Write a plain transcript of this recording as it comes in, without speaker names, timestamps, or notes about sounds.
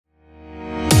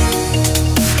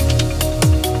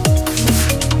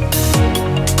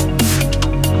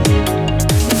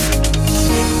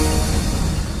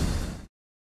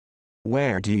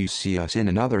where do you see us in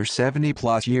another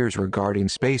 70+ years regarding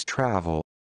space travel?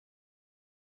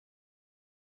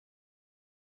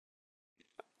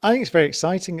 I think it's very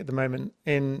exciting at the moment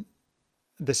in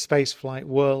the spaceflight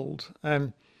world.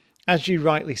 As you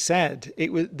rightly said,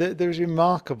 there was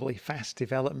remarkably fast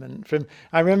development.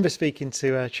 I remember speaking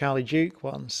to Charlie Duke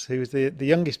once, who was the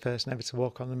youngest person ever to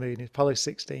walk on the moon, Apollo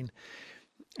 16,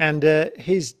 and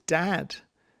his dad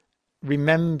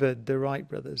remembered the Wright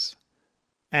brothers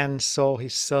and saw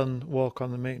his son walk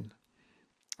on the moon.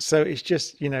 So it's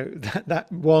just, that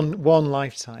one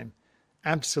lifetime,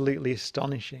 absolutely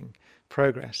astonishing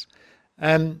progress.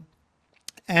 And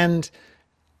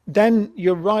then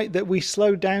you're right that we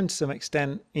slowed down to some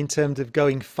extent in terms of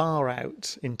going far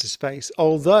out into space,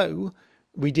 although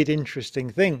we did interesting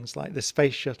things like the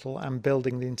space shuttle and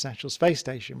building the International Space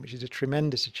Station, which is a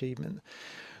tremendous achievement.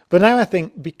 But now I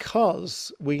think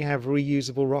because we have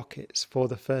reusable rockets for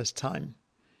the first time,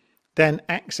 then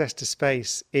access to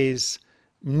space is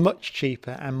much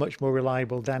cheaper and much more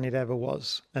reliable than it ever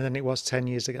was, and than it was 10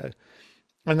 years ago.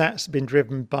 And that's been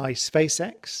driven by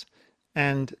SpaceX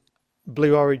and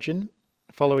Blue Origin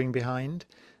following behind.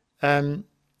 And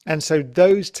so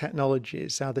those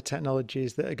technologies are the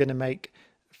technologies that are going to make,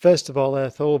 first of all,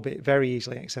 Earth orbit very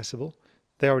easily accessible.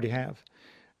 They already have.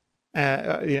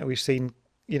 We've seen,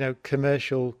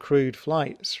 commercial crewed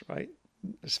flights, right?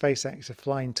 SpaceX are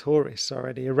flying tourists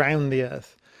already around the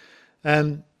Earth.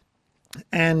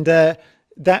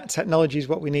 That technology is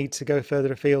what we need to go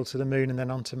further afield to the moon and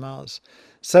then onto Mars.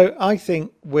 So I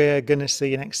think we're going to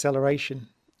see an acceleration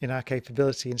in our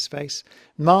capability in space.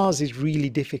 Mars is really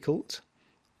difficult.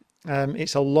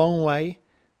 It's a long way.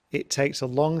 It takes a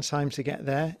long time to get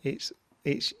there.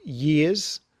 It's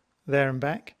years there and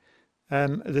back.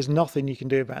 There's nothing you can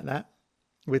do about that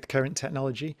with current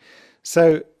technology.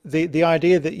 So the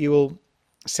idea that you will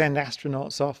send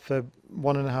astronauts off for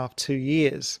 1.5, 2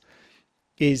 years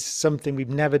is something we've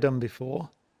never done before.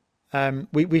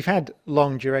 We've had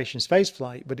long duration space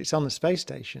flight, but it's on the space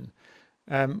station.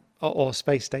 Or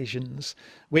space stations,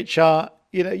 which are,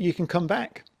 you can come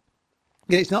back.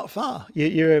 It's not far.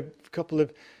 You're a couple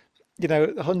of,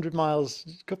 100 miles,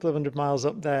 a couple of 100 miles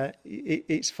up there.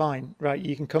 It's fine, right?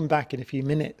 You can come back in a few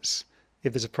minutes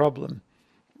if there's a problem.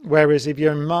 Whereas if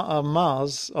you're on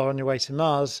Mars or on your way to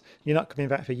Mars, you're not coming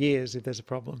back for years if there's a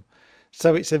problem.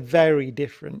 So it's a very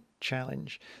different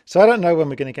challenge. So I don't know when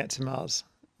we're going to get to Mars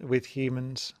with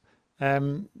humans.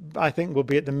 I think we'll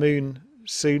be at the moon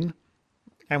soon.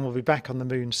 And we'll be back on the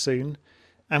moon soon,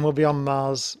 and we'll be on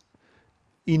Mars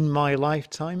in my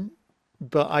lifetime,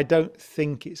 but I don't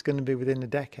think it's going to be within a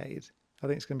decade. I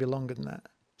think it's going to be longer than that.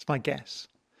 It's my guess.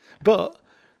 But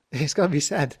it's got to be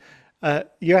said,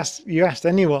 you asked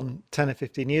anyone 10 or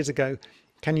 15 years ago,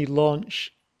 can you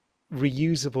launch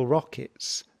reusable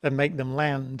rockets and make them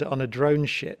land on a drone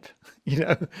ship,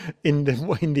 in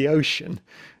the ocean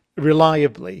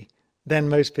reliably? Then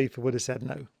most people would have said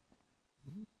no.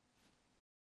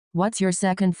 What's your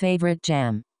second favorite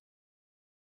jam?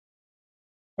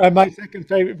 My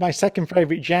second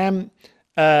favorite jam.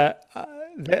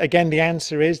 Again, the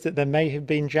answer is that there may have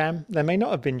been jam. There may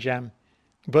not have been jam,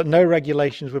 but no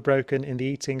regulations were broken in the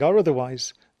eating or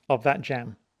otherwise of that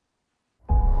jam.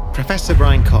 Professor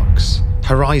Brian Cox,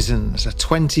 Horizons, a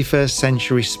 21st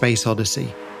century space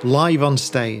odyssey, live on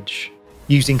stage,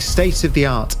 using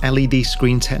state-of-the-art LED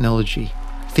screen technology.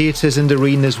 Theatres and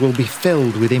arenas will be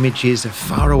filled with images of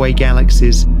faraway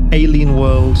galaxies, alien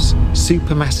worlds,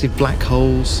 supermassive black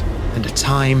holes, and a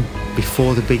time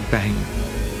before the Big Bang.